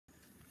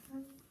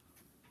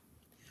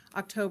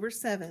October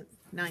 7th,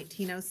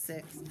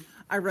 1906.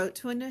 I wrote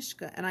to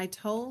Anushka and I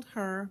told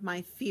her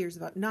my fears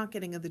about not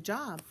getting the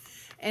job.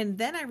 And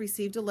then I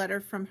received a letter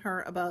from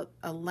her about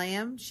a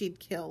lamb she'd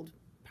killed,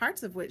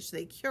 parts of which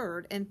they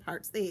cured and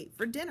parts they ate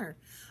for dinner.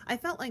 I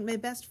felt like my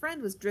best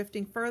friend was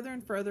drifting further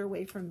and further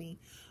away from me.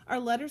 Our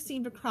letters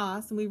seemed to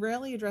cross, and we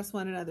rarely addressed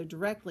one another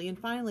directly, and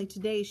finally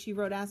today she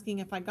wrote asking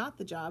if I got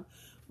the job,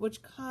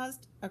 which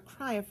caused a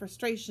cry of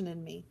frustration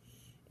in me.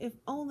 If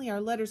only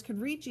our letters could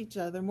reach each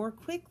other more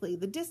quickly,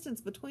 the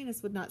distance between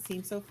us would not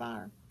seem so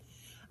far.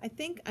 I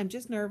think I'm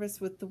just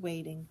nervous with the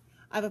waiting.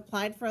 I've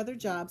applied for other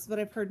jobs, but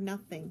I've heard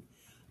nothing.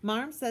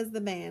 Marm says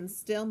the man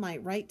still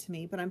might write to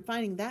me, but I'm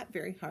finding that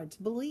very hard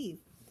to believe.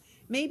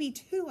 Maybe,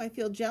 too, I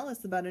feel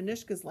jealous about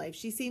Anushka's life.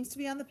 She seems to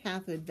be on the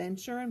path of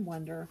adventure and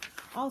wonder,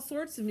 all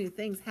sorts of new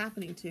things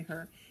happening to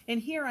her.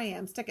 And here I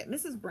am, stuck at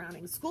Mrs.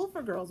 Browning's School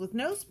for Girls with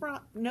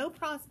no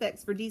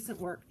prospects for decent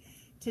work.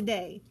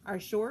 Today, our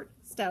short,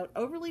 stout,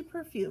 overly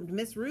perfumed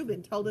Miss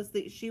Rubin told us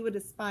that she would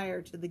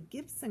aspire to the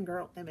Gibson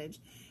girl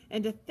image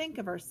and to think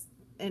of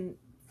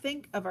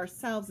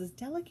ourselves as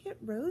delicate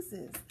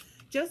roses.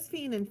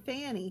 Josephine and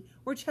Fanny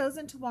were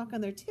chosen to walk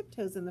on their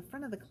tiptoes in the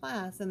front of the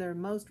class in their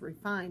most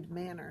refined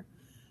manner.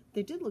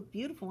 They did look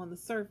beautiful on the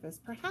surface,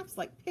 perhaps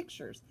like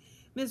pictures.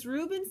 Miss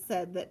Rubin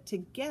said that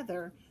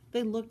together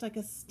they looked like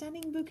a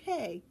stunning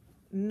bouquet.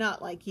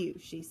 Not like you,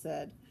 she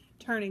said,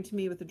 turning to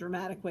me with a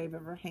dramatic wave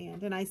of her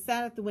hand, and I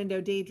sat at the window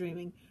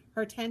daydreaming.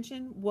 Her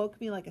attention woke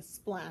me like a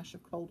splash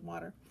of cold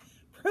water.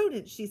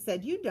 Prudence, she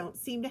said, you don't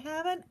seem to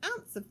have an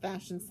ounce of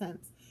fashion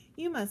sense.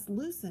 You must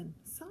loosen,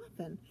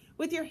 soften.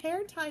 With your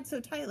hair tied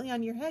so tightly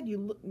on your head,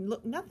 you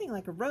look nothing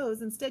like a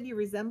rose. Instead, you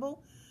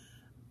resemble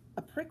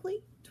a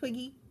prickly,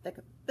 twiggy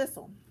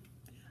thistle.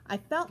 I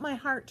felt my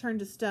heart turn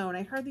to stone.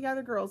 I heard the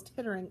other girls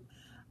tittering.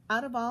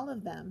 Out of all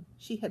of them,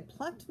 she had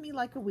plucked me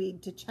like a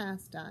weed to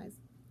chastise.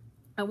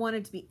 I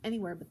wanted to be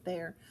anywhere but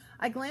there.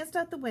 I glanced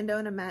out the window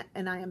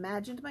and I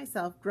imagined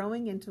myself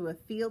growing into a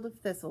field of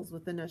thistles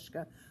with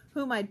Anushka,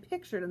 whom I'd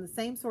pictured in the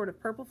same sort of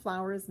purple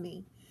flower as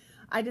me.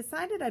 I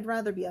decided I'd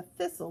rather be a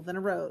thistle than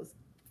a rose.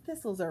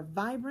 Thistles are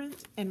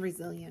vibrant and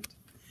resilient.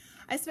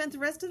 I spent the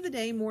rest of the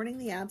day mourning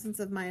the absence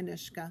of my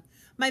Anushka,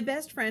 my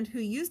best friend who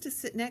used to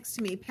sit next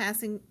to me,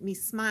 passing me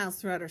smiles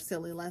throughout our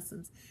silly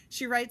lessons.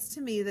 She writes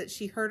to me that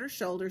she hurt her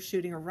shoulder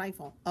shooting a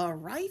rifle. A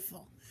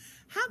rifle?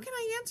 How can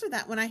I answer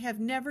that when I have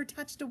never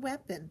touched a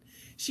weapon?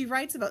 She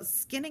writes about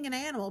skinning an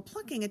animal,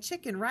 plucking a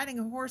chicken, riding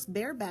a horse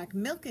bareback,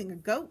 milking a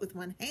goat with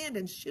one hand,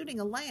 and shooting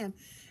a lamb.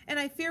 And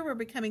I fear we're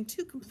becoming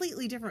two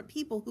completely different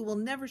people who will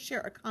never share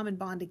a common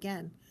bond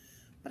again.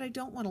 But I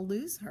don't want to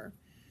lose her.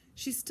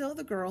 She's still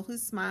the girl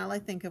whose smile I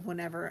think of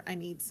whenever I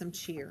need some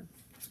cheer.